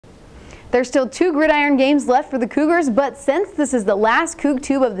There's still 2 gridiron games left for the Cougars, but since this is the last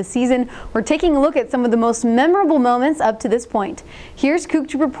Coogtube of the season, we're taking a look at some of the most memorable moments up to this point. Here's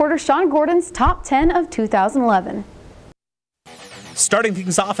Coogtube reporter Sean Gordon's Top 10 of 2011. Starting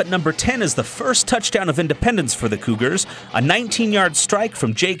things off at number 10 is the first touchdown of independence for the Cougars, a 19-yard strike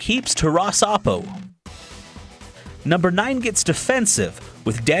from Jake Heaps to Ross Oppo. Number 9 gets defensive,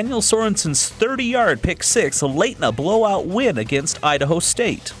 with Daniel Sorensen's 30-yard pick 6 late in a blowout win against Idaho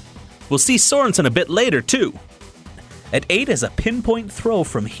State. We'll see Sorensen a bit later, too. At 8 is a pinpoint throw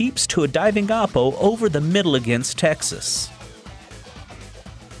from Heaps to a diving Oppo over the middle against Texas.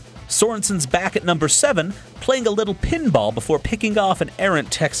 Sorensen's back at number 7, playing a little pinball before picking off an errant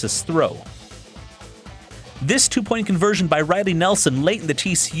Texas throw. This 2-point conversion by Riley Nelson late in the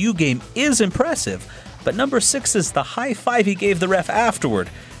TCU game is impressive, but number 6 is the high five he gave the ref afterward.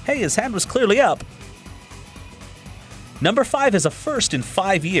 Hey, his hand was clearly up. Number 5 is a first in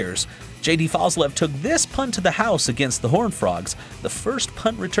 5 years. J.D. Foslev took this punt to the house against the Horned Frogs, the first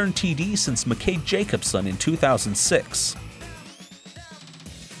punt return TD since McKay Jacobson in 2006.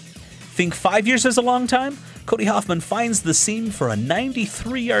 Think 5 years is a long time? Cody Hoffman finds the seam for a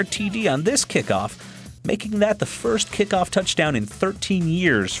 93-yard TD on this kickoff, making that the first kickoff touchdown in 13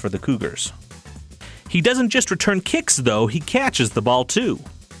 years for the Cougars. He doesn't just return kicks, though, he catches the ball, too.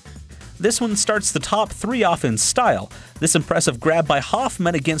 This one starts the top 3 off in style. This impressive grab by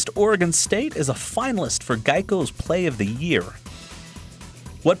Hoffman against Oregon State is a finalist for Geico's Play of the Year.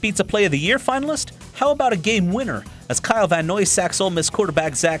 What beats a Play of the Year finalist? How about a game winner, as Kyle Van Noy sacks Ole Miss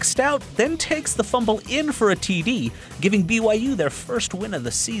quarterback Zach Stout, then takes the fumble in for a TD, giving BYU their first win of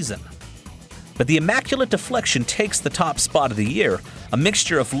the season. But the immaculate deflection takes the top spot of the year. A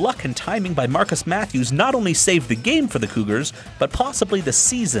mixture of luck and timing by Marcus Matthews not only saved the game for the Cougars, but possibly the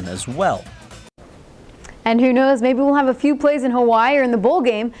season as well. And who knows, maybe we'll have a few plays in Hawaii or in the bowl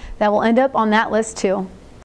game that will end up on that list too.